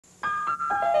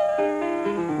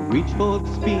Reach for the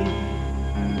speed,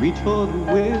 reach for the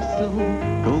whistle,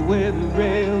 go where the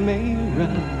rail may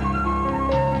run.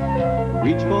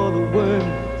 Reach for the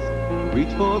words,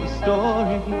 reach for the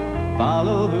story,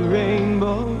 follow the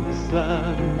rainbow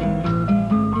sun.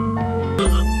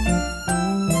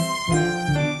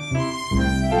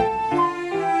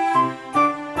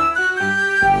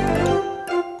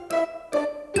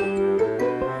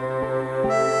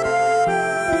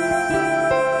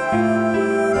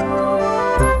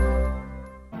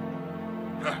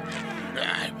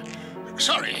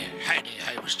 Sorry, Heidi,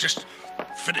 I was just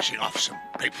finishing off some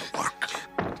paperwork.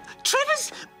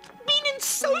 Trevor's been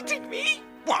insulting me.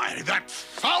 Why, that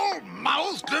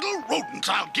foul-mouthed little rodent.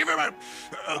 I'll give him a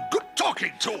good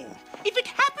talking to. If it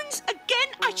happens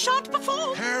again, I shan't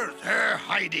perform. There,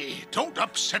 Heidi. Don't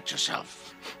upset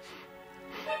yourself.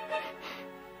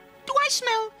 Do I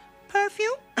smell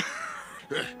perfume?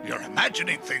 You're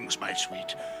imagining things, my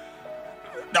sweet.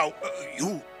 Now,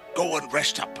 you go and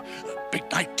rest up. Big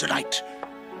night tonight.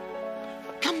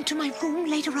 Come to my room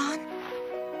later on.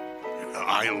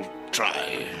 I'll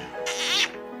try.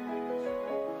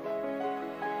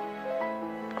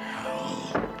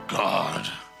 Oh, God.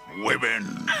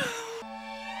 Women.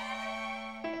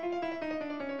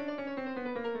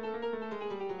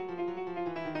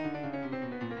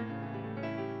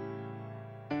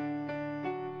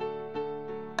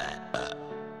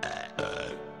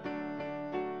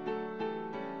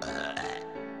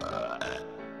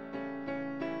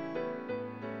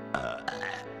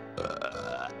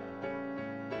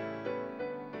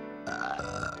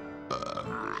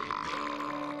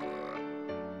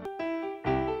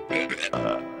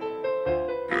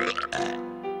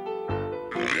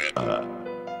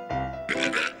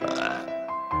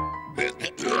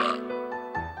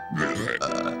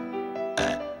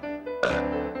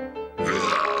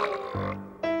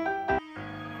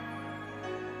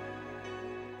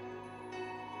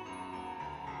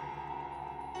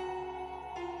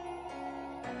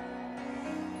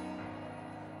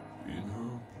 In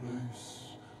her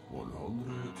place,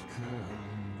 100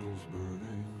 candles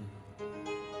burning.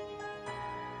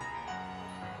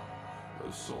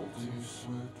 A salty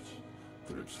sweat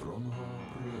drips from her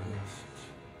breast.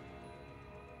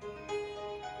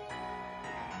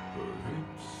 Her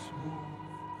hips move,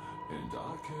 and I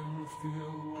can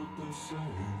feel what they're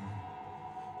saying,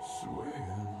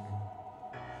 swaying.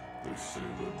 They say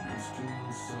the beast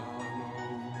inside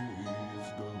of me is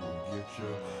gonna get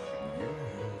ya,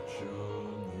 yeah.